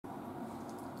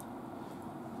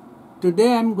Today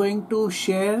I am going to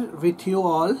share with you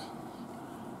all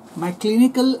my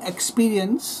clinical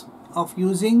experience of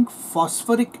using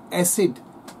phosphoric acid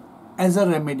as a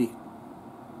remedy.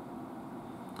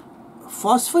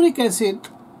 Phosphoric acid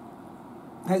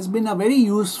has been a very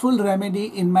useful remedy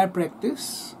in my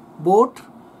practice, both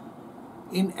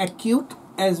in acute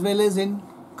as well as in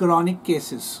chronic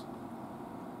cases.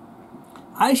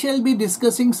 I shall be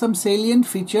discussing some salient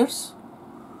features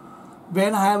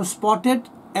where I have spotted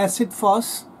acid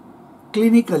phos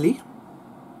clinically.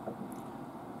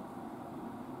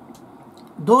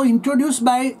 Though introduced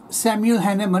by Samuel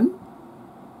Hahnemann,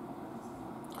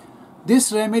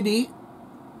 this remedy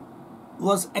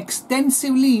was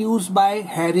extensively used by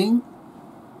Herring,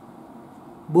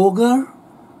 Boger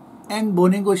and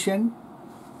Bonegoshen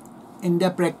in their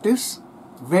practice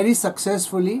very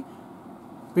successfully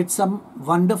with some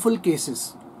wonderful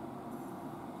cases.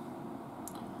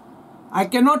 I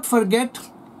cannot forget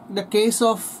the case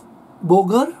of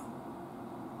Boger,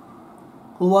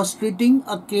 who was treating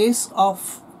a case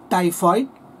of typhoid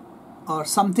or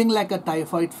something like a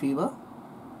typhoid fever,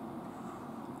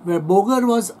 where Boger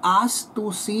was asked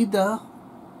to see the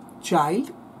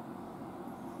child,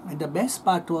 and the best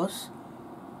part was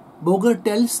Boger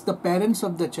tells the parents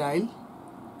of the child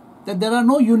that there are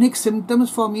no unique symptoms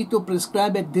for me to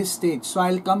prescribe at this stage, so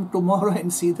I'll come tomorrow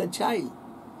and see the child.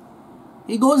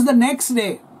 He goes the next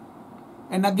day,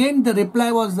 and again the reply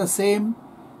was the same: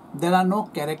 there are no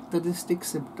characteristic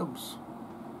symptoms.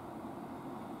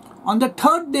 On the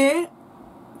third day,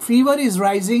 fever is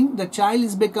rising, the child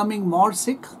is becoming more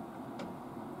sick,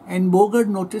 and Boger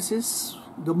notices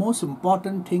the most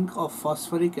important thing of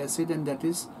phosphoric acid, and that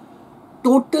is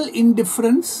total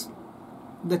indifference.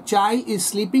 The child is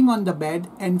sleeping on the bed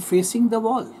and facing the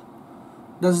wall,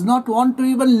 does not want to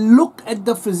even look at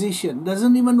the physician,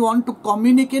 doesn't even want to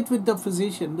communicate with the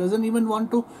physician, doesn't even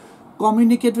want to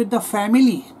communicate with the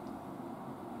family.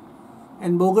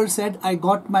 And Boger said, I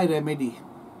got my remedy,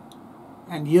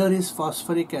 and here is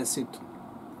phosphoric acid.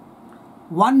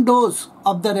 One dose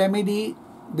of the remedy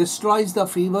destroys the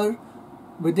fever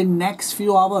within next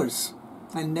few hours,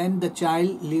 and then the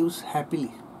child lives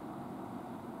happily.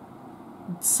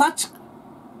 Such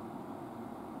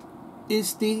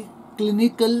is the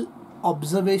clinical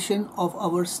observation of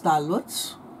our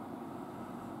stalwarts,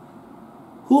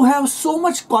 who have so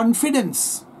much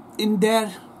confidence in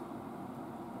their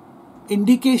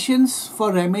indications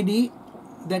for remedy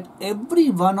that every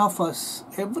one of us,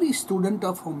 every student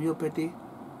of homeopathy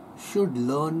should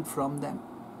learn from them.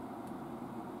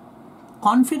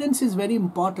 Confidence is very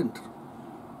important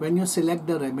when you select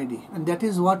the remedy, and that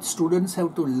is what students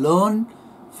have to learn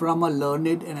from a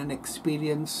learned and an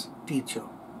experienced teacher.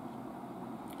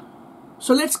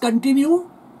 So let's continue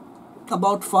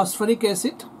about phosphoric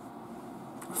acid.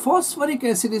 Phosphoric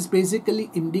acid is basically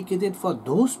indicated for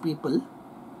those people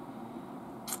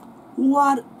who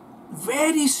are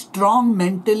very strong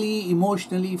mentally,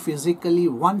 emotionally, physically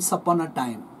once upon a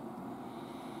time,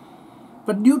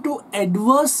 but due to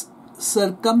adverse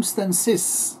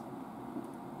circumstances,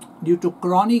 due to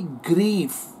chronic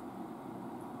grief,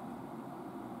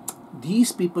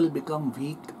 these people become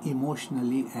weak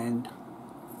emotionally and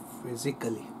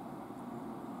physically.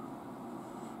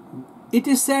 It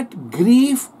is said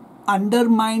grief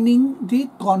undermining the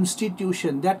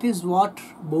constitution. That is what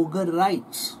Boger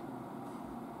writes.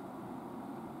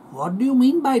 What do you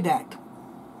mean by that?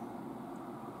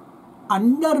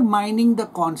 Undermining the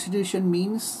constitution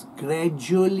means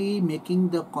gradually making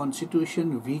the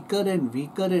constitution weaker and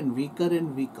weaker and weaker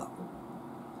and weaker,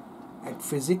 at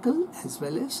physical as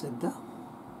well as at the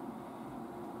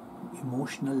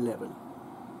emotional level.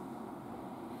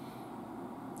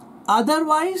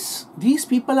 Otherwise, these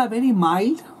people are very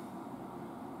mild,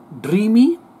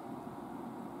 dreamy.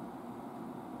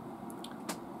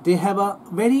 They have a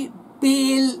very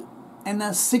pale and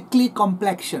a sickly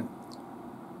complexion.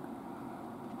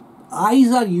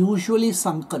 Eyes are usually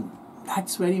sunken.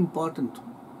 That's very important.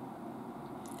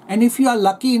 And if you are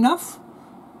lucky enough,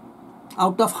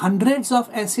 out of hundreds of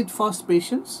acid phos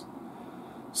patients,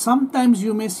 sometimes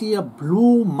you may see a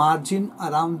blue margin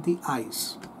around the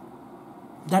eyes.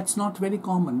 That's not very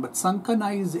common, but sunken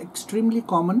eye is extremely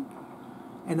common,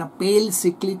 and a pale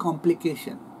sickly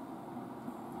complication.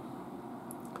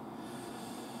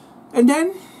 And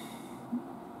then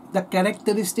the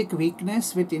characteristic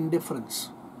weakness with indifference.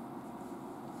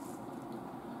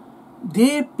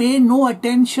 They pay no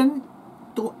attention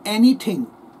to anything.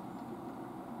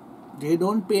 They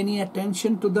don't pay any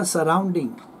attention to the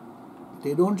surrounding.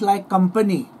 They don't like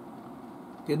company.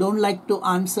 They don't like to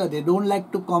answer. They don't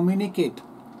like to communicate.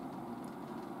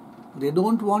 They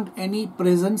don't want any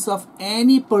presence of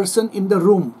any person in the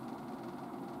room.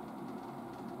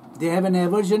 They have an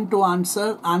aversion to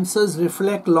answers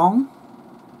reflect long.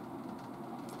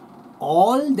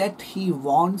 All that he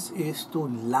wants is to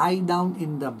lie down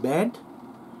in the bed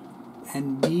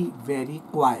and be very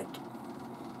quiet.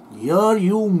 Here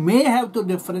you may have to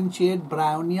differentiate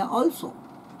Bryonia also.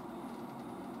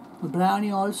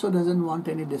 Bryonia also doesn't want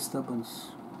any disturbance.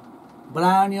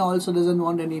 Bryonia also doesn't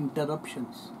want any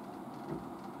interruptions.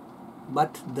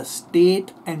 But the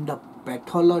state and the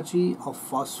pathology of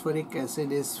phosphoric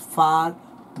acid is far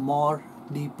more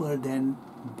deeper than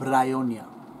Bryonia.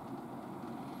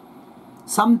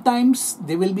 Sometimes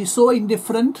they will be so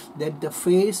indifferent that the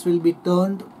face will be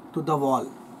turned to the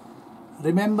wall.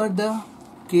 Remember the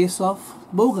case of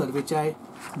Boger, which I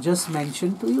just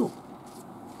mentioned to you.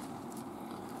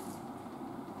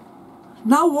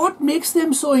 Now, what makes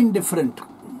them so indifferent?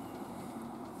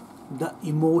 The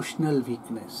emotional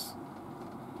weakness.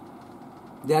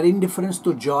 They are indifferent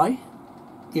to joy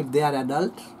if they are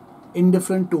adult,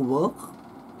 indifferent to work,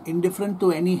 indifferent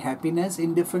to any happiness,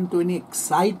 indifferent to any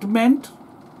excitement.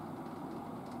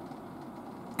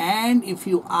 And if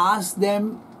you ask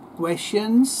them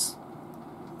questions,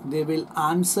 they will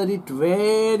answer it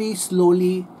very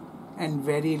slowly and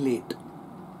very late.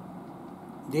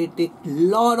 They take a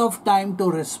lot of time to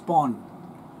respond.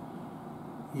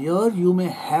 Here you may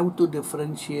have to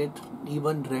differentiate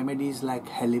even remedies like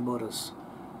Helleborus,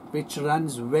 which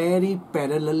runs very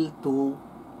parallel to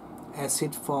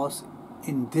acid phos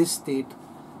in this state,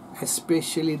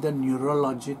 especially the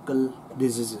neurological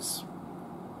diseases.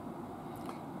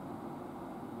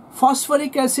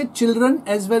 Phosphoric acid children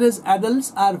as well as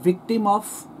adults are victim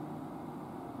of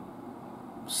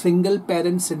single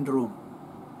parent syndrome,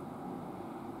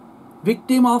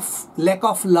 victim of lack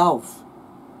of love,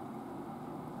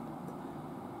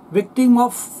 victim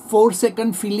of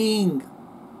 4-second feeling,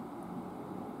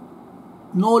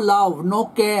 no love, no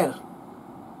care,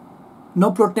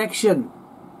 no protection.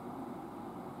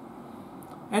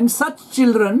 And such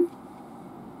children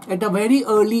at a very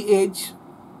early age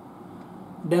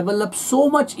develop so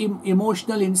much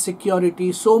emotional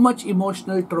insecurity, so much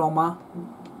emotional trauma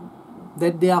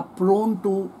that they are prone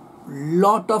to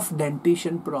lot of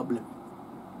dentition problem.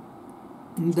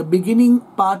 In the beginning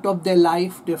part of their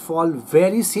life, they fall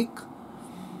very sick.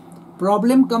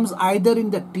 Problem comes either in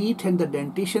the teeth and the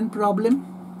dentition problem,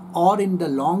 or in the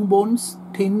long bones,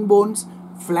 thin bones,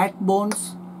 flat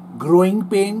bones, growing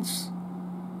pains,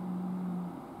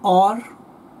 or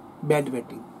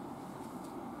bedwetting,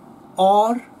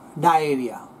 or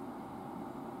diarrhea,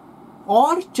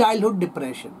 or childhood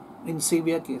depression in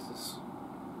severe cases.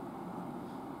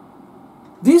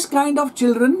 These kind of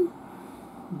children,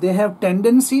 they have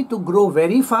tendency to grow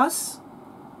very fast,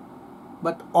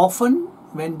 but often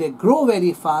when they grow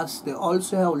very fast, they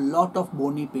also have a lot of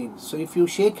bony pains. So if you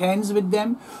shake hands with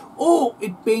them, oh,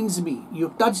 it pains me.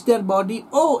 You touch their body,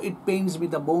 oh, it pains me.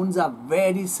 The bones are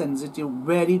very sensitive,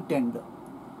 very tender.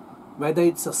 Whether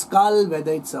it's a skull,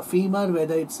 whether it's a femur,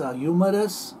 whether it's a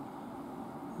humerus,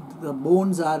 the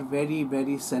bones are very,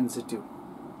 very sensitive.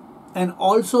 And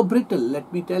also brittle,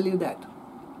 let me tell you that.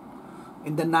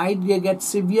 In the night, they get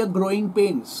severe growing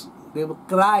pains. They will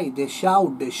cry, they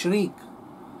shout, they shriek.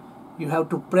 You have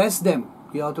to press them.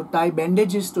 You have to tie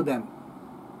bandages to them.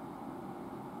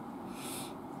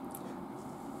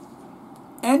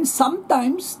 And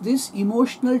sometimes this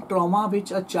emotional trauma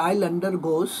which a child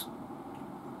undergoes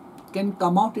can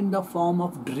come out in the form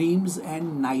of dreams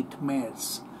and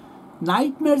nightmares.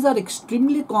 Nightmares are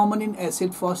extremely common in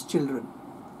acid phos children.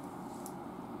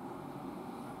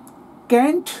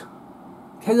 Kant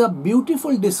has a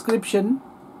beautiful description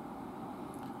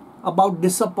about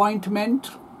disappointment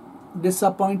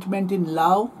in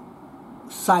love,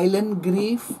 silent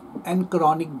grief, and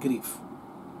chronic grief.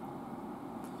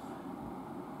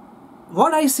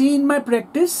 What I see in my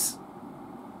practice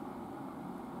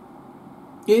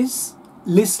is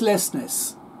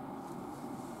listlessness.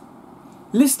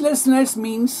 Listlessness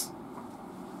means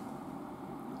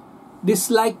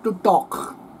dislike to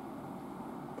talk,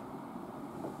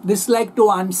 dislike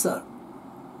to answer,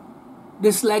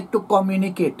 dislike to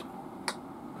communicate.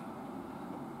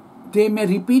 They may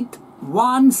repeat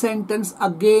one sentence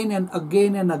again and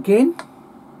again and again,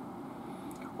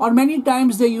 or many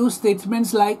times they use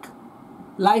statements like,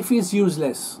 life is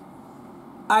useless,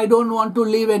 I don't want to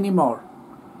live anymore,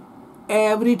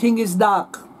 everything is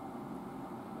dark.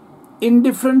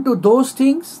 Indifferent to those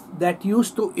things that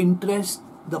used to interest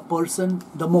the person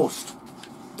the most.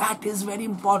 That is very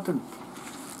important.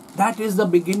 That is the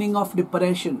beginning of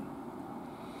depression.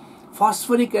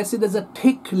 Phosphoric acid is a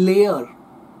thick layer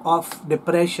of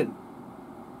depression.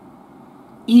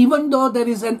 Even though there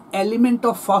is an element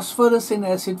of phosphorus in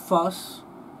acid phos,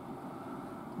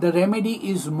 the remedy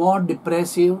is more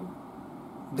depressive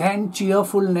than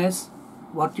cheerfulness,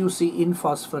 what you see in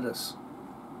phosphorus.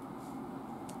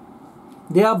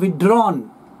 They are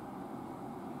withdrawn.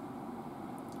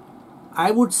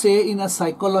 I would say, in a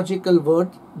psychological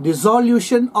word,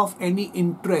 dissolution of any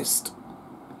interest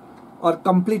or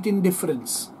complete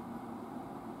indifference,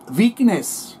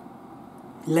 weakness,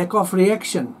 lack of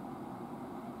reaction,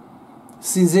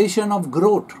 cessation of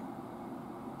growth,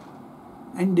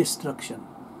 and destruction.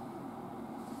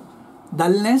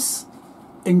 Dullness,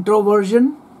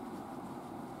 introversion,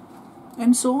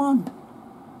 and so on.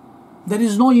 There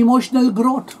is no emotional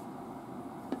growth.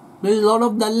 There is a lot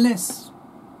of dullness.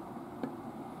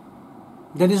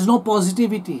 There is no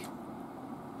positivity.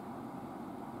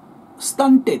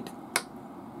 Stunted,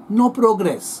 no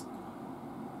progress,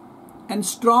 and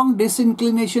strong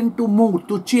disinclination to move,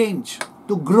 to change,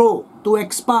 to grow, to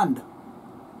expand.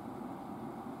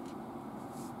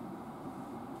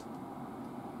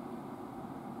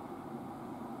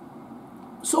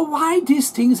 So why these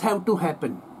things have to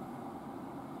happen?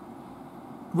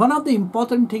 One of the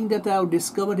important things that I have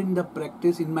discovered in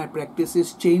my practice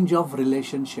is change of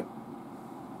relationship.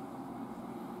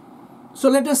 So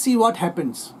let us see what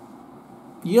happens.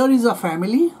 Here is a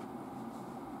family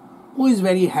who is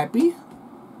very happy.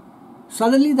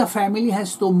 Suddenly the family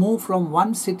has to move from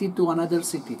one city to another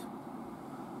city.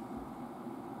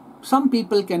 Some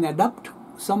people can adapt,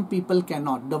 some people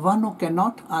cannot. The one who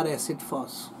cannot are acid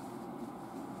phos,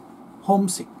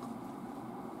 homesick.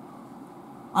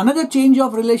 Another change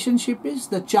of relationship is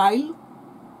the child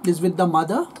is with the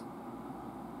mother,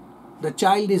 the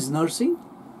child is nursing,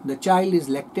 the child is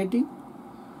lactating,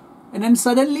 and then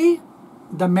suddenly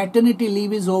the maternity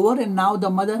leave is over and now the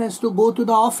mother has to go to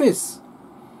the office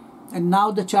and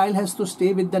now the child has to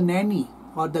stay with the nanny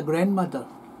or the grandmother.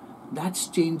 That's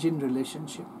change in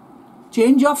relationship.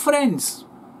 Change of friends,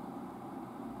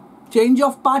 change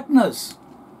of partners,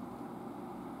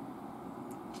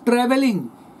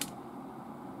 traveling,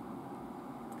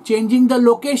 changing the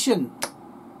location,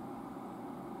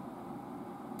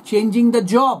 changing the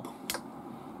job,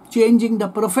 changing the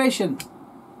profession,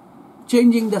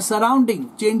 changing the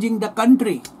surrounding, changing the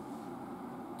country,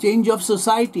 change of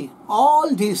society.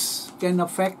 All this can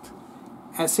affect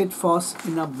acid phos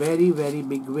in a very, very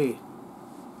big way.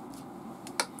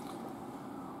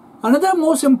 Another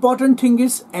most important thing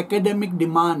is academic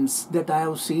demands that I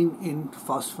have seen in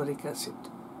phosphoric acid,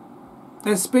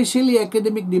 especially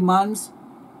academic demands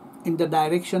in the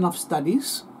direction of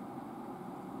studies,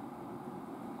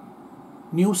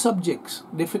 new subjects,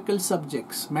 difficult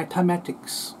subjects,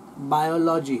 mathematics,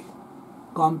 biology,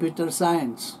 computer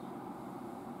science.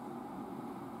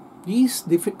 These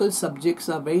difficult subjects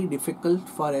are very difficult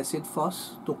for acid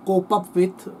phos to cope up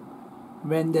with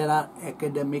when there are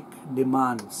academic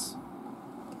demands.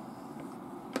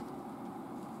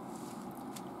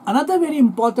 Another very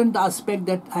important aspect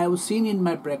that I have seen in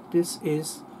my practice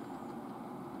is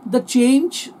the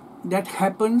change that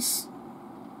happens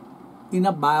in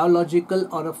a biological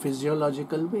or a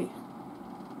physiological way.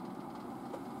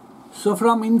 So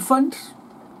from infant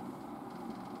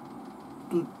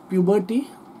to puberty,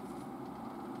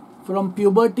 from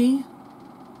puberty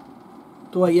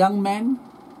to a young man,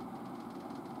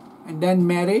 and then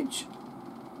marriage,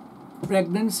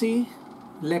 pregnancy,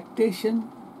 lactation,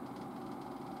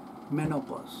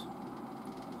 menopause.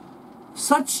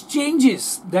 Such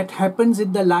changes that happens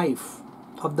in the life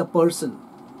of the person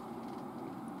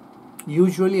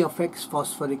usually affects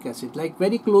phosphoric acid, like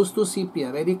very close to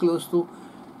sepia, very close to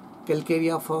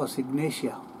calcarea phos,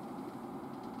 ignatia.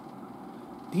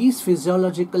 These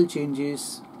physiological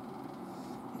changes,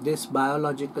 this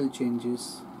biological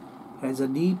changes has a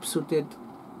deep-seated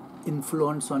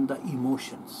influence on the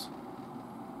emotions.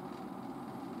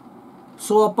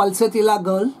 So a pulsatilla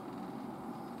girl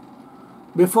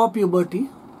before puberty,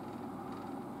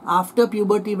 after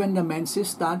puberty when the menses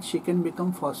start, she can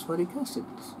become phosphoric acid.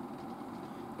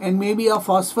 And maybe a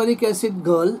phosphoric acid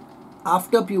girl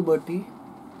after puberty,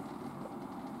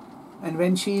 and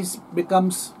when she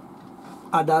becomes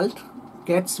adult,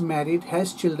 gets married,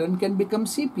 has children, can become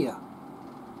sepia.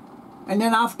 And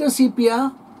then after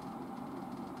sepia,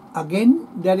 again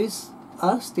there is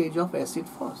a stage of acid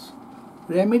phos.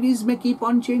 Remedies may keep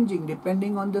on changing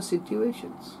depending on the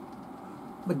situations.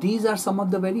 But these are some of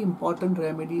the very important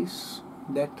remedies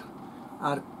that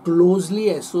are closely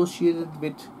associated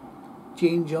with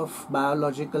change of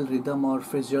biological rhythm or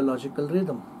physiological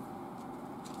rhythm.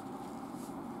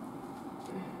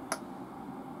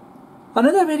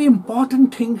 Another very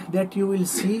important thing that you will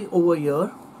see over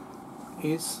here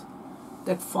is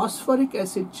that phosphoric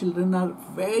acid children are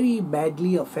very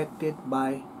badly affected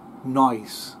by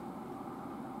noise,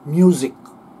 music,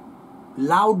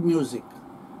 loud music,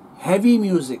 heavy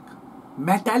music,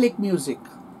 metallic music.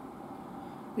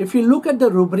 If you look at the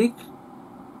rubric,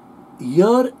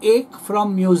 ear ache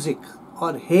from music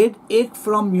or head ache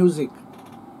from music,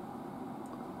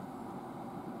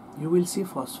 you will see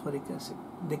phosphoric acid.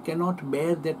 They cannot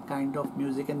bear that kind of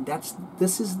music, and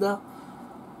this is the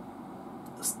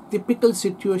typical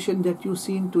situation that you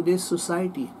see in today's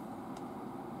society.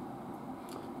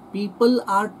 People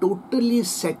are totally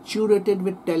saturated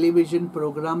with television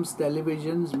programs,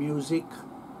 televisions,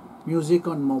 music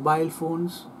on mobile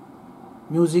phones,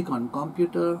 music on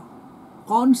computer,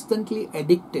 constantly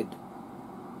addicted.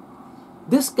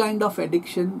 This kind of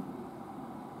addiction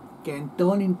can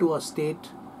turn into a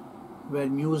state where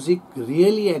music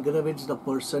really aggravates the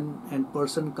person and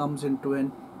person comes into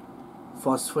an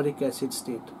phosphoric acid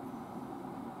state.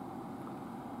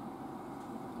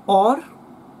 Or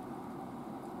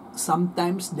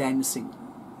sometimes dancing.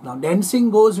 Now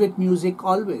dancing goes with music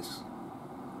always.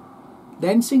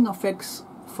 Dancing affects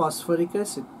phosphoric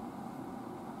acid.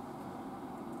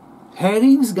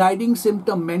 Herring's guiding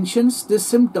symptom mentions this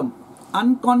symptom: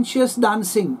 unconscious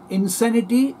dancing,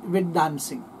 insanity with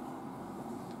dancing.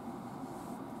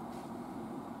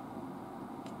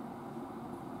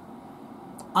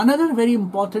 Another very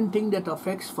important thing that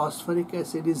affects phosphoric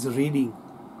acid is reading.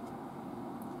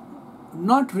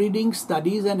 Not reading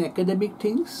studies and academic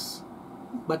things,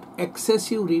 but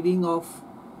excessive reading of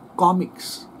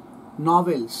comics,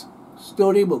 novels,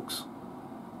 storybooks.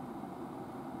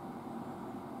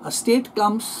 A state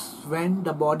comes when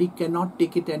the body cannot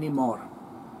take it anymore.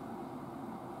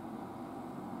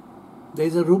 There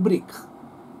is a rubric: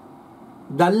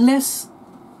 dullness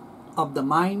of the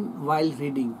mind while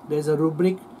reading. There is a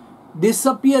rubric: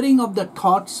 disappearing of the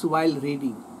thoughts while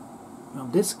reading. Now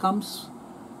this comes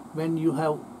when you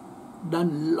have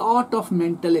done lot of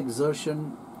mental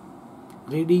exertion,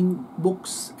 reading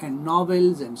books and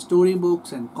novels and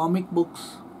storybooks and comic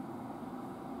books.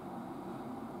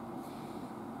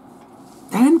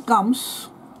 Then comes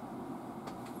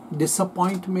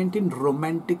disappointment in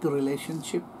romantic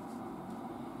relationship.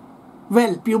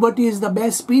 Well, puberty is the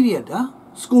best period, huh?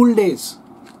 School days.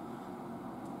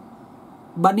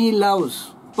 Bunny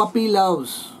loves, puppy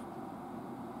loves.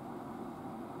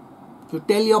 You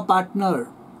tell your partner,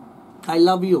 I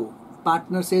love you.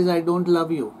 Partner says, I don't love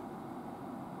you.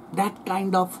 That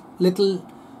kind of little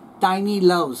tiny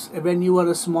loves when you were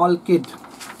a small kid.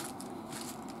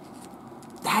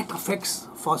 That affects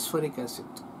phosphoric acid.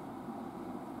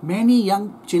 Many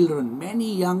young children,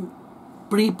 many young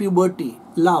pre-puberty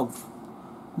love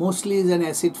mostly is an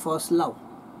acid-phos love.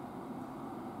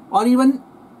 Or even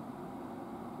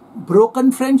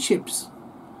broken friendships.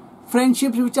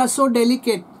 Friendships which are so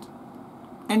delicate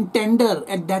and tender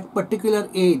at that particular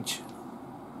age.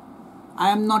 I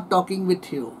am not talking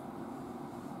with you.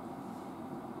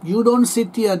 You don't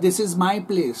sit here, this is my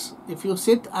place. If you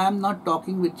sit, I am not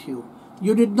talking with you.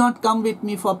 You did not come with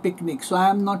me for picnic, so I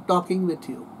am not talking with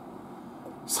you.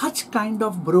 Such kind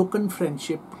of broken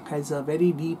friendship has a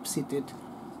very deep-seated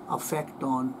effect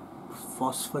on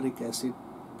phosphoric acid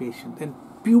patient. And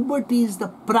puberty is the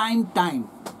prime time.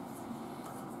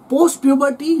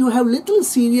 Post-puberty, you have little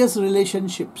serious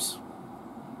relationships.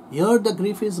 Here the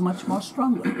grief is much more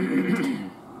stronger.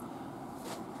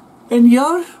 And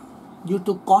here, due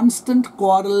to constant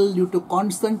quarrel, due to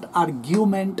constant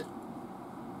argument,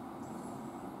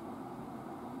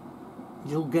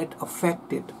 you get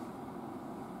affected,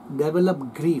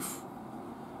 develop grief,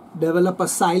 develop a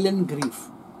silent grief,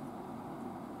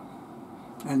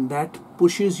 and that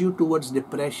pushes you towards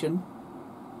depression.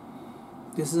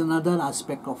 This is another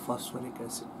aspect of phosphoric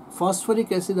acid.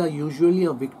 Phosphoric acid are usually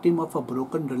a victim of a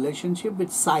broken relationship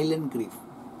with silent grief.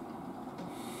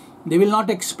 They will not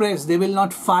express, they will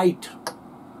not fight.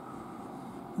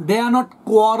 They are not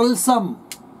quarrelsome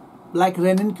like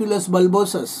ranunculus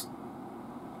bulbosus.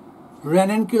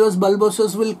 Ranunculus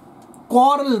bulbosus will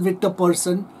quarrel with the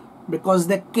person because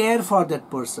they care for that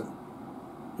person.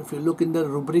 If you look in the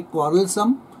rubric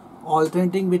quarrelsome,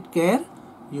 alternating with care,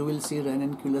 you will see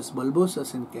ranunculus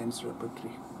bulbosus in Kent's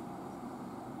repertory.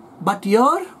 But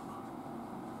here,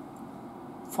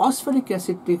 phosphoric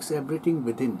acid takes everything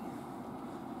within,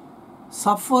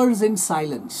 suffers in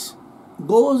silence,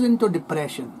 goes into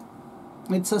depression.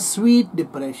 It's a sweet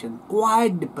depression,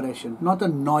 quiet depression, not a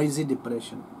noisy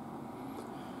depression.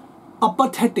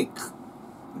 Apathetic.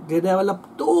 They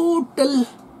develop total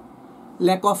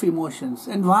lack of emotions.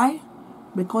 And why?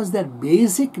 Because their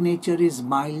basic nature is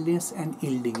mildness and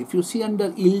yielding. If you see under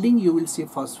yielding, you will see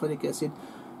phosphoric acid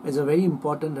is a very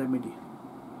important remedy.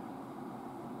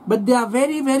 But they are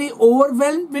very, very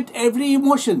overwhelmed with every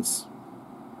emotions,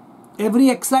 every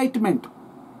excitement.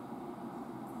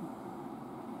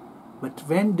 But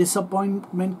when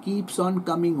disappointment keeps on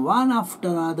coming one after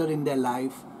another in their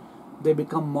life, they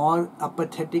become more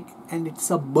apathetic, and it's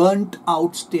a burnt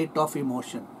out state of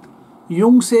emotion.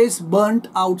 Jung says burnt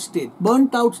out state.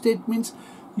 Burnt out state means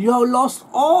you have lost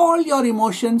all your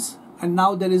emotions and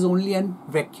now there is only a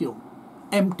vacuum,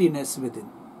 emptiness within.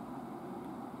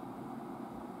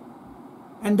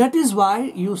 And that is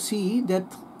why you see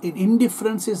that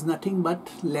indifference is nothing but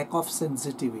lack of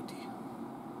sensitivity.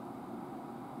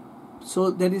 So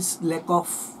there is lack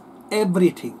of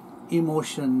everything,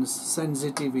 emotions,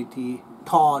 sensitivity,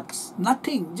 thoughts,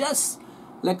 nothing, just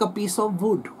like a piece of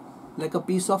wood, like a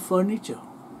piece of furniture,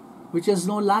 which has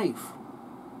no life,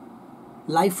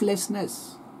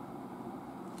 lifelessness.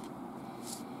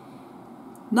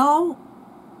 Now,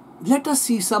 let us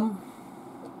see some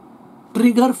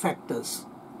trigger factors.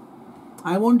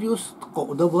 I won't use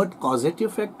the word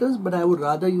causative factors, but I would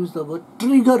rather use the word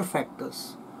trigger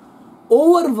factors.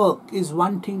 Overwork is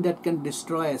one thing that can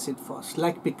destroy acid fast,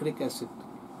 like picric acid.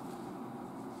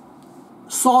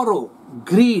 Sorrow,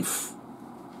 grief,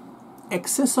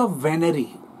 excess of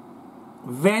venery.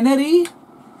 Venery,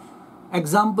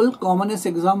 example, commonest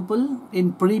example,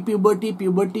 in pre-puberty,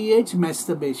 puberty age,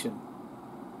 masturbation.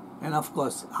 And of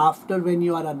course, after when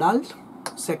you are adult,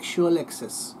 sexual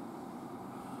excess.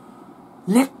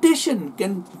 Lactation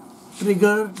can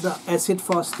trigger the acid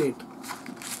fast state.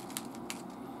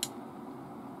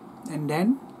 And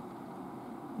then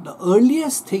the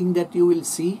earliest thing that you will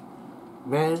see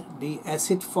where the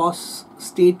acid fast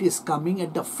state is coming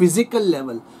at the physical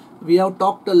level. We have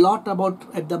talked a lot about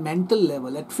at the mental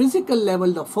level. At physical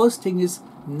level, the first thing is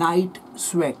night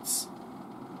sweats.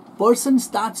 Person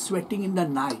starts sweating in the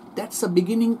night. That's the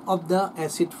beginning of the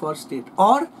acid fast state,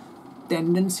 or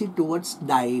tendency towards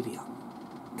diarrhea.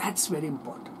 That's very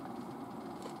important.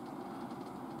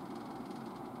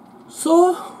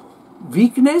 So,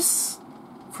 weakness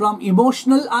from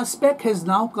emotional aspect has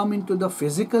now come into the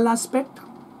physical aspect.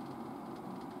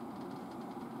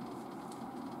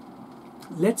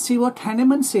 Let's see what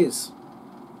Hahnemann says.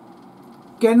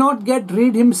 Cannot get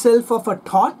rid himself of a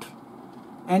thought,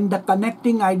 and the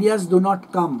connecting ideas do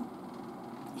not come.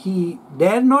 He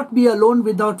dare not be alone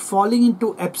without falling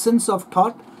into absence of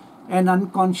thought and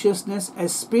unconsciousness,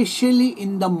 especially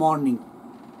in the morning.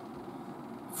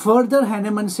 Further,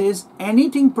 Hahnemann says,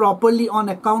 anything properly on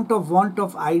account of want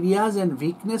of ideas and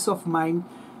weakness of mind,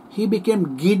 he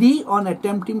became giddy on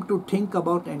attempting to think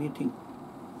about anything.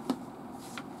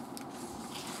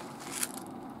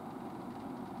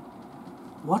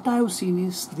 What I have seen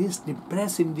is this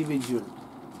depressed individual,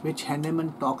 which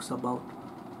Hahnemann talks about,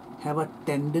 have a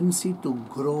tendency to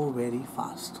grow very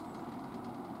fast,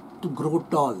 to grow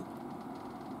tall,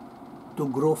 to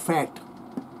grow fat.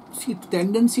 See,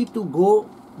 tendency to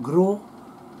grow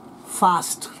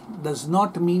fast does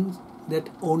not mean that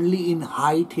only in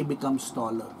height he becomes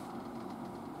taller.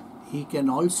 He can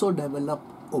also develop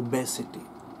obesity.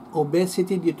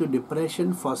 Obesity due to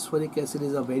depression, phosphoric acid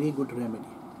is a very good remedy.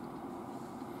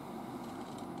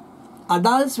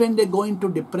 Adults, when they go into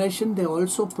depression, they are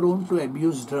also prone to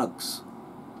abuse drugs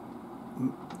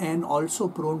and also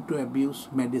prone to abuse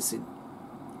medicine.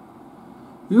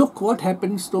 Look what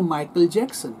happens to Michael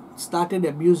Jackson. Started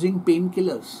abusing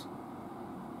painkillers.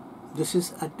 This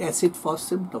is an acid fast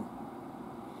symptom.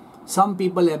 Some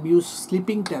people abuse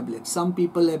sleeping tablets. Some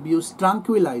people abuse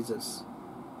tranquilizers.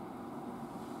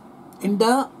 In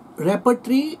the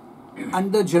repertory,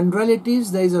 under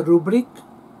generalities, there is a rubric.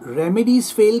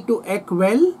 Remedies fail to act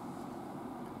well.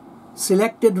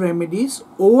 Selected remedies.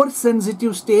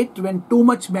 Oversensitive state, when too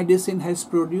much medicine has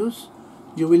produced,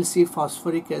 you will see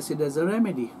phosphoric acid as a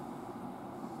remedy.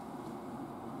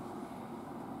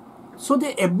 So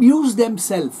they abuse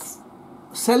themselves,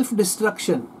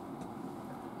 self-destruction,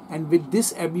 and with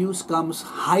this abuse comes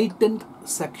heightened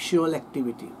sexual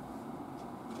activity.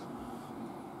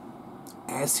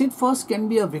 Acid fast can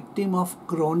be a victim of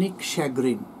chronic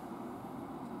chagrin.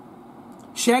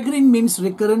 Chagrin means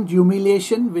recurrent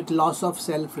humiliation with loss of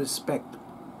self-respect.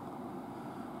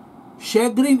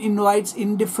 Chagrin invites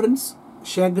indifference.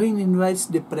 Chagrin invites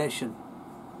depression.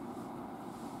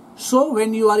 So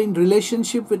when you are in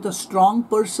relationship with a strong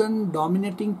person,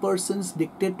 dominating persons,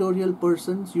 dictatorial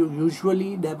persons, you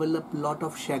usually develop a lot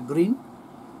of chagrin.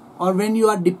 Or when you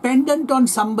are dependent on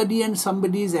somebody and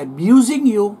somebody is abusing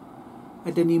you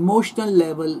at an emotional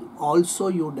level, also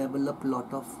you develop a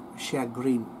lot of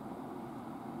chagrin.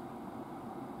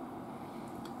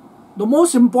 The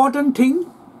most important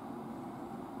thing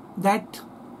that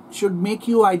should make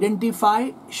you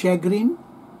identify chagrin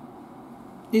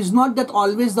is not that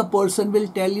always the person will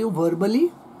tell you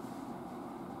verbally,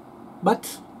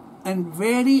 but and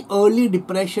very early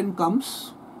depression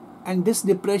comes, and this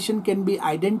depression can be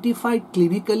identified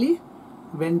clinically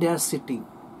when they are sitting.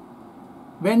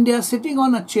 When they are sitting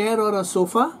on a chair or a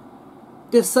sofa,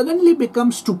 they suddenly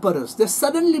become stuporous, they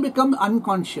suddenly become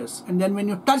unconscious, and then when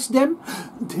you touch them,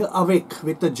 they are awake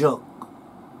with a jerk.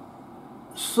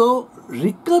 So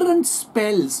recurrent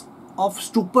spells of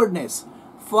stuporness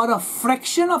for a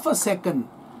fraction of a second,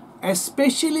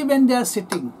 especially when they are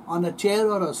sitting on a chair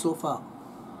or a sofa,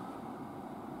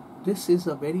 this is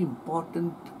a very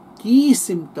important key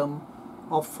symptom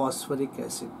of phosphoric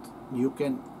acid. You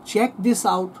can check this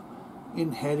out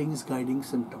in Herring's guiding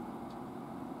symptom.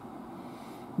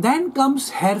 Then comes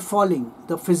hair falling,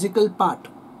 the physical part.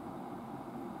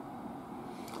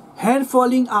 Hair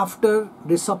falling after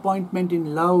disappointment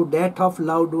in love, death of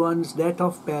loved ones, death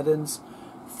of parents,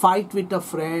 fight with a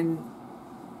friend,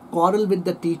 quarrel with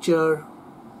the teacher.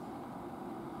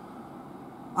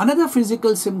 Another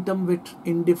physical symptom with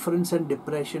indifference and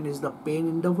depression is the pain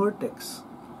in the vertex.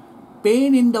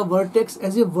 Pain in the vertex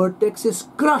as if vertex is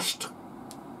crushed.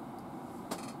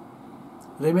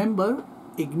 Remember,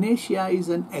 Ignatia is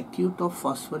an acute of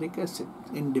phosphoric acid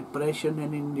in depression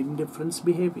and in indifference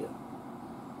behavior.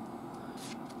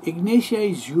 Ignatia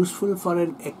is useful for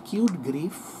an acute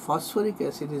grief. Phosphoric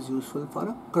acid is useful for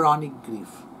a chronic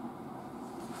grief.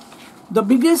 The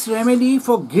biggest remedy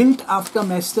for guilt after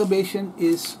masturbation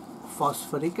is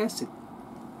phosphoric acid.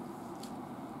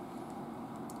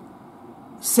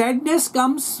 Sadness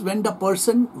comes when the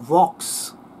person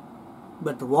walks,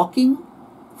 but walking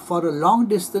for a long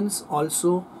distance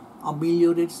also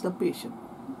ameliorates the patient.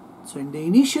 So in the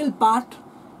initial part,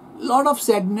 a lot of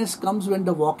sadness comes when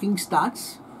the walking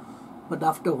starts, but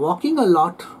after walking a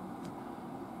lot,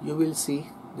 you will see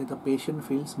that the patient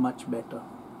feels much better.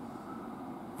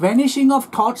 Vanishing of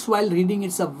thoughts while reading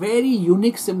is a very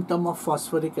unique symptom of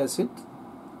phosphoric acid.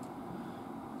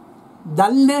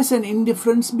 Dullness and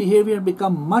indifference behavior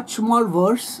become much more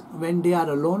worse when they are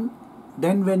alone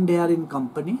than when they are in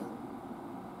company.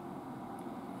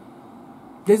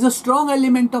 There is a strong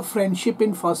element of friendship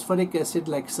in phosphoric acid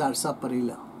like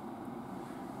sarsaparilla.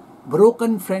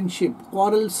 Broken friendship,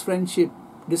 quarrels friendship,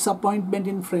 disappointment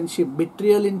in friendship,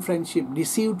 betrayal in friendship,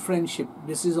 deceived friendship.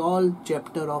 This is all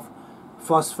chapter of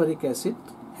phosphoric acid.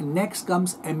 And next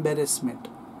comes embarrassment.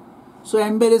 So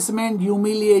embarrassment,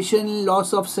 humiliation,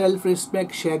 loss of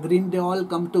self-respect, chagrin, they all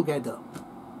come together.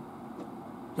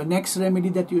 The next remedy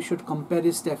that you should compare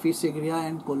is Staphy aureus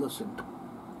and Colocynth.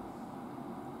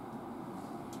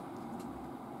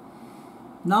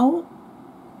 Now,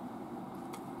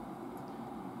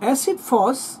 acid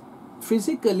phos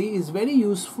physically is very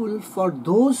useful for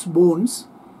those bones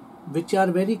which are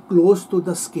very close to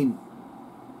the skin.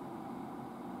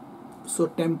 So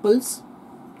temples,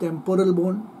 temporal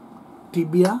bone,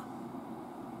 tibia,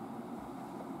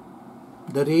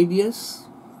 the radius,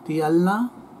 the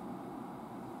ulna,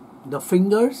 the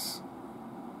fingers.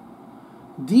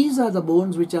 These are the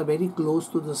bones which are very close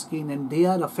to the skin and they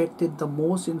are affected the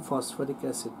most in phosphoric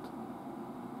acid.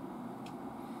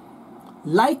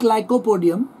 Like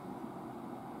lycopodium,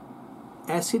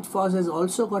 acid phos has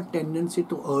also got tendency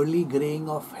to early graying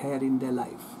of hair in their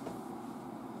life.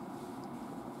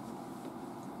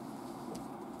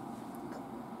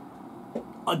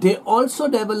 They also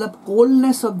develop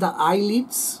coldness of the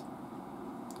eyelids,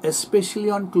 especially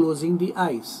on closing the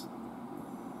eyes.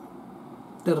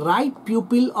 The right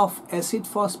pupil of acid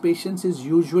phos patients is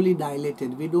usually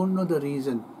dilated. We don't know the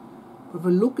reason. If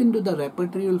we look into the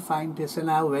repertoire, you will find this, and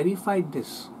I have verified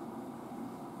this.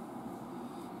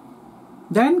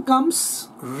 Then comes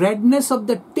redness of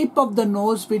the tip of the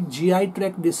nose with GI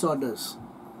tract disorders.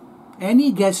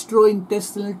 Any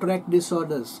gastrointestinal tract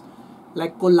disorders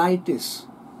like colitis,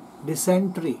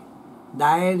 dysentery,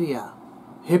 diarrhea,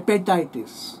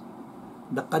 hepatitis.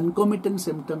 The concomitant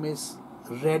symptom is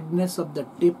redness of the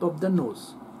tip of the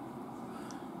nose.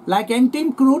 Like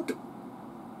Entim-Crute,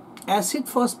 acid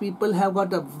phos people have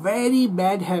got a very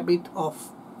bad habit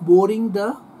of boring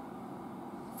the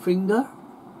finger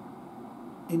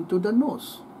into the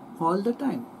nose all the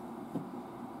time.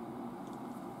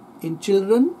 In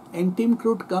children,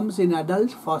 Entim-Crute comes, in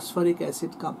adults, phosphoric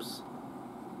acid comes.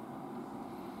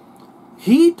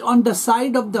 Heat on the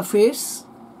side of the face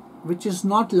which is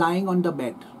not lying on the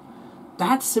bed.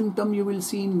 That symptom you will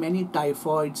see in many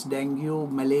typhoids,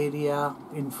 dengue, malaria,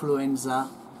 influenza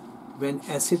when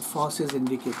acid phos is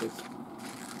indicated.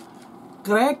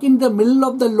 Crack in the middle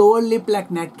of the lower lip like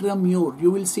natrium mure,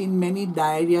 you will see in many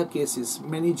diarrhea cases,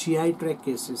 many GI tract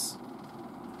cases.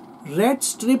 red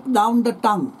strip down the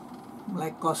tongue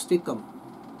like causticum,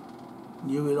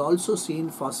 you will also see in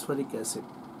phosphoric acid.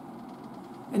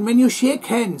 And when you shake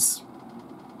hands,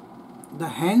 the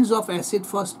hands of acid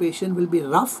phos patient will be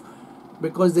rough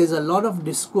because there is a lot of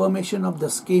discoloration of the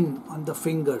skin on the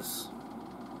fingers.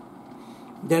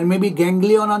 There may be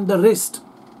ganglion on the wrist.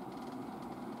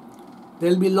 There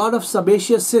will be a lot of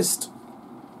sebaceous cyst.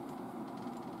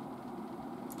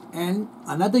 And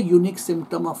another unique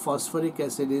symptom of phosphoric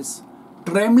acid is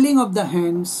trembling of the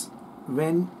hands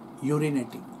when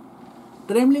urinating.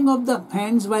 Trembling of the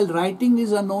hands while writing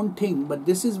is a known thing, but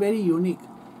this is very unique.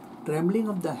 Trembling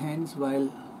of the hands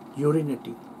while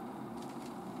urinating.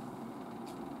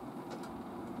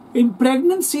 In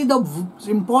pregnancy, the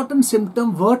important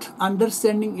symptom worth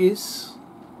understanding is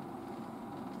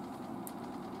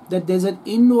that there is an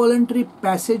involuntary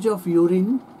passage of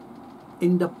urine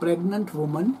in the pregnant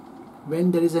woman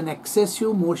when there is an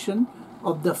excessive motion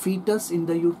of the fetus in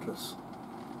the uterus.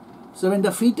 So when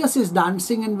the fetus is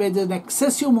dancing and when there is an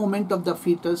excessive movement of the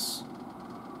fetus,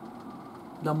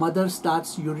 the mother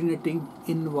starts urinating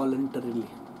involuntarily.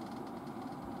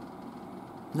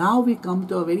 Now we come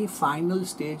to a very final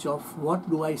stage of what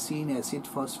do I see in acid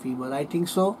phos fever. I think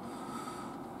so.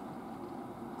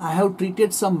 I have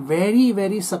treated some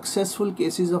very successful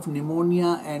cases of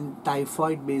pneumonia and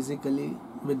typhoid basically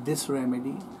with this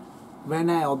remedy when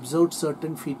I observed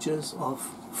certain features of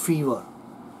fever.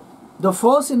 The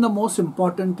first and the most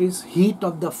important is heat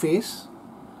of the face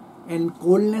and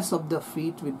coldness of the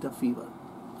feet with the fever.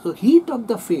 So heat of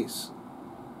the face,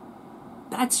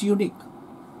 that's unique.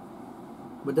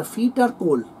 But the feet are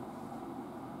cold.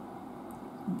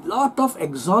 Lot of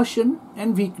exhaustion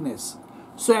and weakness.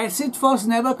 So acid phos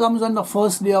never comes on the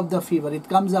first day of the fever. It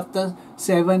comes after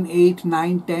 7, 8,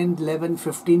 9, 10, 11,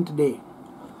 15th day.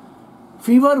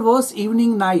 Fever worse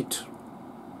evening, night.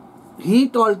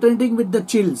 Heat alternating with the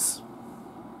chills.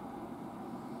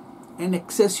 And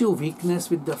excessive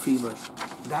weakness with the fever.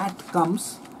 That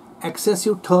comes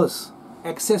excessive thirst,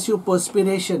 excessive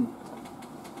perspiration.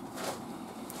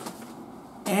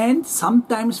 And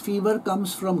sometimes fever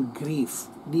comes from grief,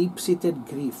 deep-seated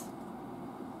grief.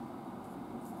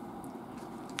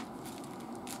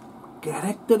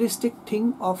 Characteristic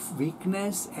thing of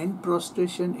weakness and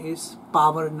prostration is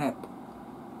power nap.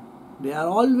 They are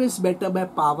always better by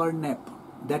power nap.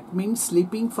 That means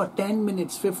sleeping for 10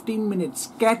 minutes, 15 minutes,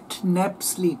 cat nap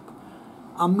sleep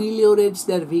ameliorates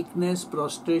their weakness,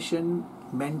 prostration,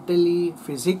 mentally,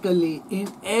 physically,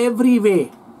 in every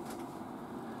way.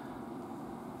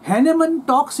 Hahnemann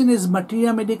talks in his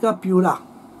Materia Medica Pura.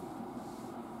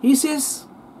 He says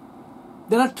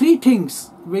there are 3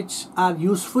 things which are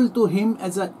useful to him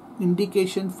as an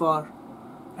indication for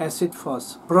acid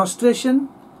phos. Prostration,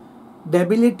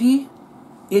 debility,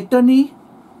 atony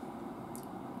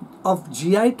of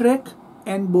GI tract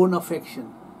and bone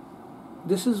affection.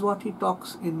 This is what he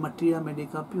talks in Materia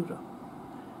Medica Pura.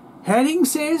 Herring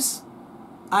says,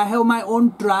 I have my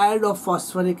own triad of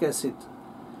phosphoric acid.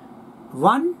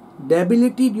 1.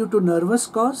 Debility due to nervous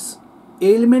cause,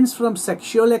 ailments from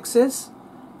sexual excess,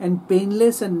 and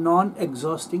painless and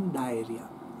non-exhausting diarrhea.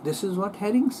 This is what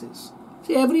Herring says.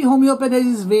 See, every homeopath has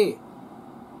his way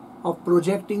of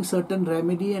projecting certain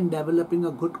remedy and developing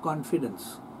a good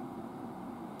confidence.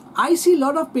 I see a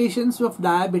lot of patients with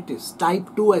diabetes,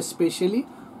 type 2 especially,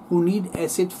 who need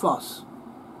acid phos.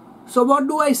 So what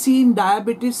do I see in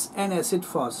diabetes and acid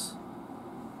phos?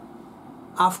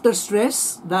 After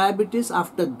stress, diabetes,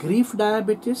 after grief,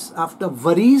 diabetes, after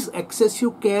worries,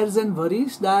 excessive cares and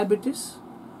worries, diabetes.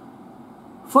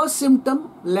 First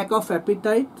symptom, lack of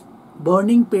appetite,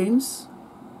 burning pains,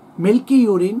 milky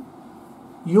urine,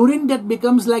 urine that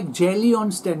becomes like jelly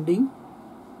on standing,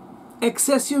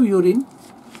 excessive urine,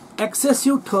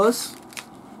 excessive thirst,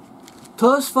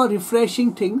 thirst for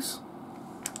refreshing things,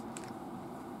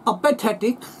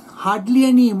 apathetic, hardly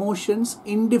any emotions,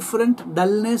 indifferent,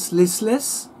 dullness,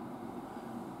 listless,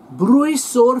 bluish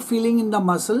sore feeling in the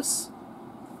muscles,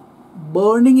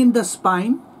 burning in the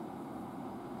spine,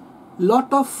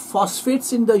 lot of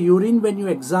phosphates in the urine when you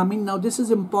examine. Now this is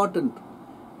important.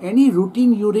 Any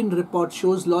routine urine report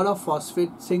shows lot of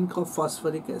phosphate, zinc of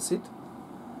phosphoric acid.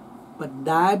 But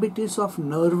diabetes of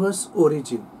nervous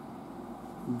origin,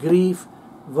 grief,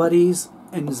 worries,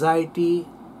 anxiety,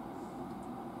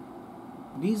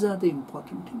 these are the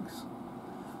important things.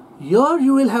 Here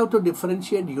you will have to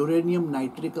differentiate uranium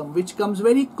nitricum, which comes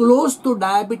very close to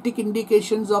diabetic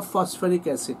indications of phosphoric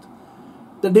acid.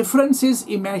 The difference is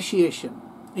emaciation.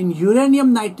 In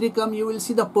uranium nitricum, you will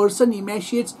see the person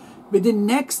emaciates within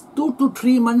next 2 to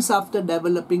 3 months after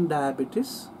developing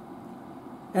diabetes.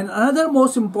 And another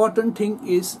most important thing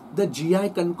is the GI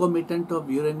concomitant of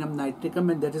uranium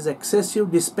nitricum, and that is excessive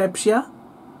dyspepsia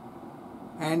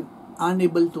and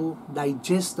unable to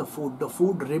digest the food. The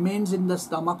food remains in the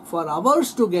stomach for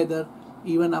hours together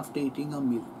even after eating a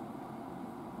meal.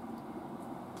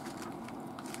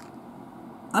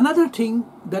 Another thing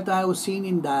that I have seen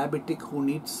in diabetic who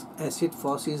needs acid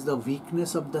phos is the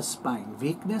weakness of the spine,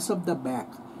 weakness of the back,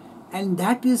 and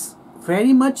that is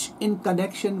very much in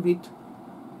connection with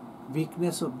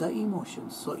weakness of the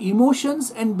emotions. So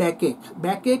emotions and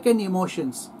backache and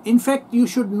emotions. In fact, you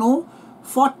should know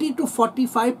 40 to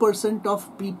 45%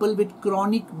 of people with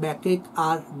chronic backache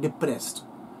are depressed.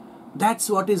 That's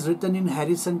what is written in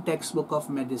Harrison textbook of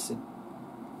medicine.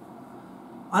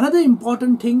 Another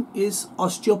important thing is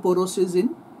osteoporosis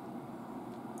in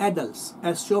adults,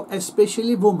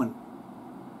 especially women.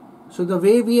 So the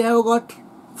way we have got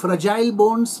fragile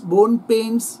bones, bone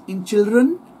pains in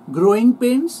children, growing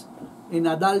pains, in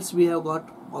adults we have got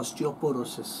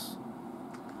osteoporosis.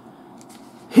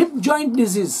 Hip joint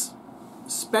disease,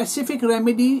 specific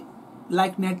remedy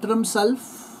like natrum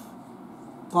sulph,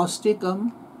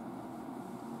 causticum,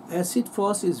 acid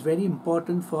phos is very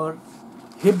important for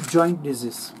hip joint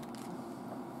disease.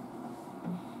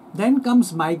 Then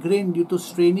comes migraine due to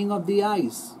straining of the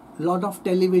eyes, lot of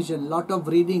television, lot of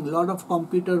reading, lot of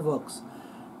computer works.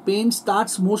 Pain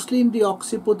starts mostly in the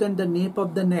occiput and the nape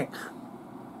of the neck.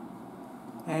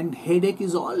 And headache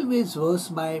is always worse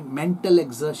by mental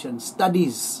exertion,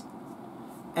 studies,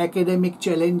 academic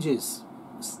challenges.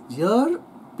 Here,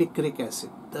 picric acid.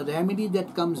 The remedy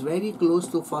that comes very close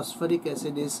to phosphoric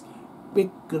acid is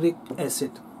picric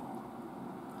acid.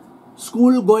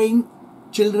 School going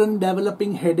children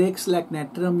developing headaches like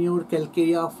natramure,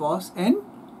 calcarea phos and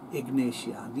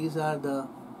ignatia. These are the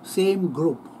same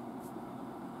group.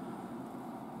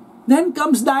 Then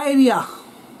comes diarrhea.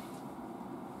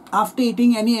 After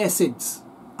eating any acids,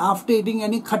 after eating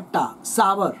any khatta,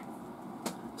 sour,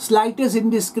 slightest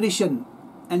indiscretion,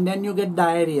 and then you get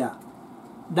diarrhea.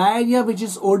 Diarrhea which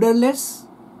is odorless,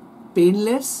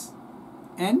 painless,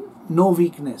 and no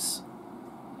weakness.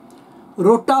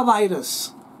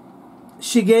 Rotavirus,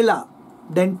 Shigella,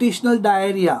 dentitional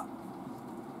diarrhea.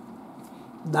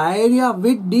 Diarrhea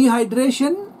with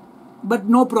dehydration but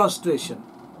no prostration.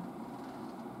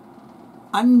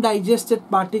 Undigested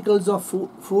particles of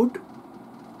food,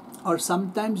 or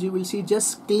sometimes you will see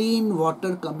just clean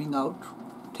water coming out.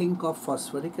 Think of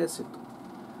phosphoric acid.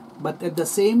 But at the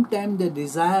same time they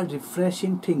desire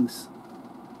refreshing things.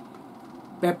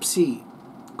 Pepsi,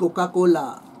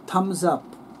 Coca-Cola, Thumbs Up,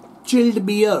 chilled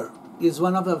beer is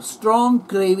one of a strong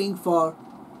craving for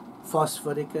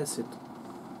phosphoric acid.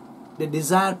 They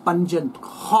desire pungent,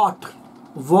 hot,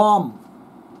 warm,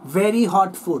 very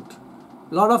hot food.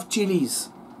 Lot of chilies.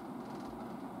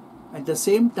 At the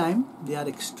same time, they are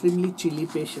extremely chili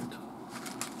patient.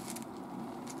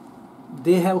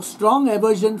 They have strong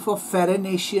aversion for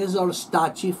farinaceous or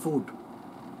starchy food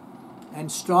and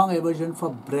strong aversion for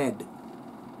bread.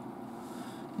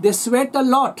 They sweat a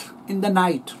lot in the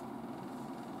night.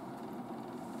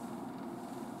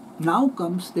 Now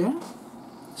comes their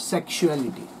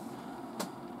sexuality.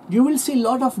 You will see a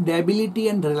lot of debility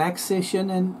and relaxation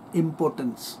and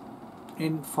impotence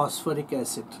in phosphoric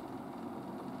acid.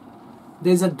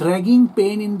 There is a dragging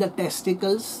pain in the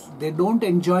testicles. They don't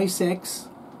enjoy sex.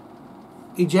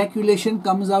 Ejaculation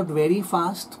comes out very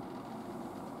fast.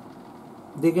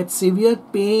 They get severe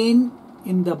pain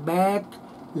in the back,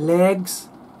 legs,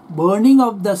 burning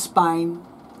of the spine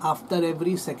after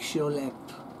every sexual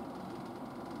act.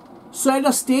 So at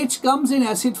a stage comes in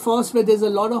acid phos where there is a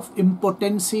lot of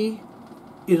impotency,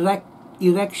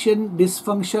 erection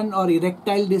dysfunction or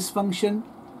erectile dysfunction,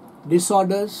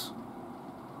 disorders,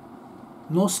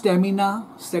 no stamina,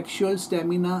 sexual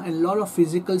stamina, and a lot of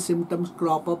physical symptoms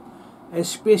crop up,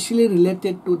 especially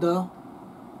related to the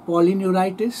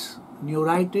polyneuritis,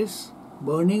 neuritis,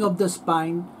 burning of the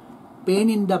spine, pain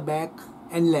in the back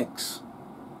and legs.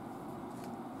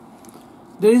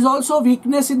 There is also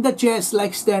weakness in the chest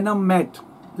like sternum met,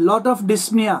 lot of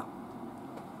dyspnea,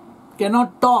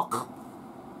 cannot talk.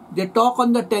 They talk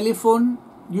on the telephone,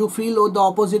 you feel oh the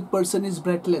opposite person is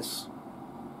breathless.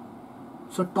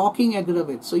 So talking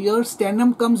aggravates. So your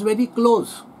sternum comes very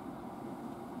close.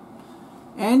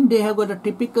 And they have got a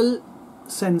typical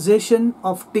sensation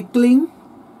of tickling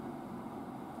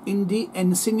in the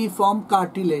enciniform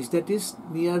cartilage, that is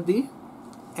near the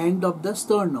end of the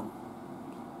sternum,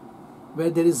 where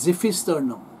there is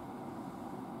xiphisternum.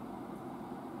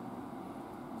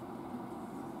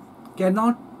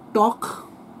 Cannot talk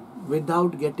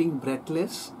without getting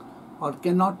breathless or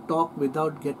cannot talk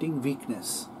without getting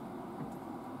weakness.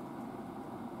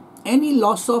 Any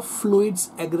loss of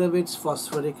fluids aggravates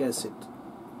phosphoric acid,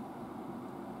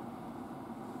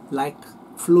 like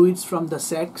fluids from the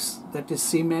sex, that is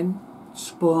semen,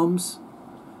 sperms,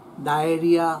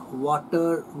 diarrhea,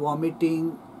 water,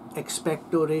 vomiting,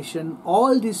 expectoration,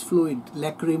 all this fluid,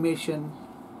 lacrimation,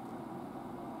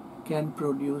 can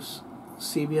produce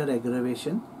severe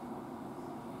aggravation.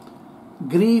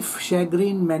 Grief,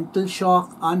 chagrin, mental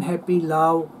shock, unhappy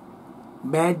love,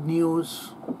 bad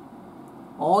news,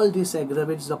 all this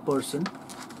aggravates the person.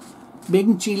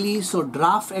 Being chilly, so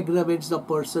draft aggravates the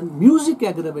person, music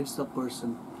aggravates the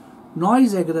person,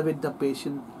 noise aggravates the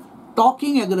patient,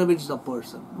 talking aggravates the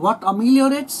person. What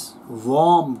ameliorates?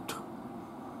 Warmth,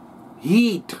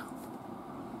 heat,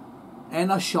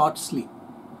 and a short sleep,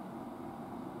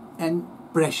 and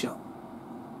pressure.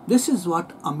 This is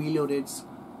what ameliorates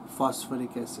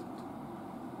phosphoric acid.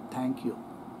 Thank you.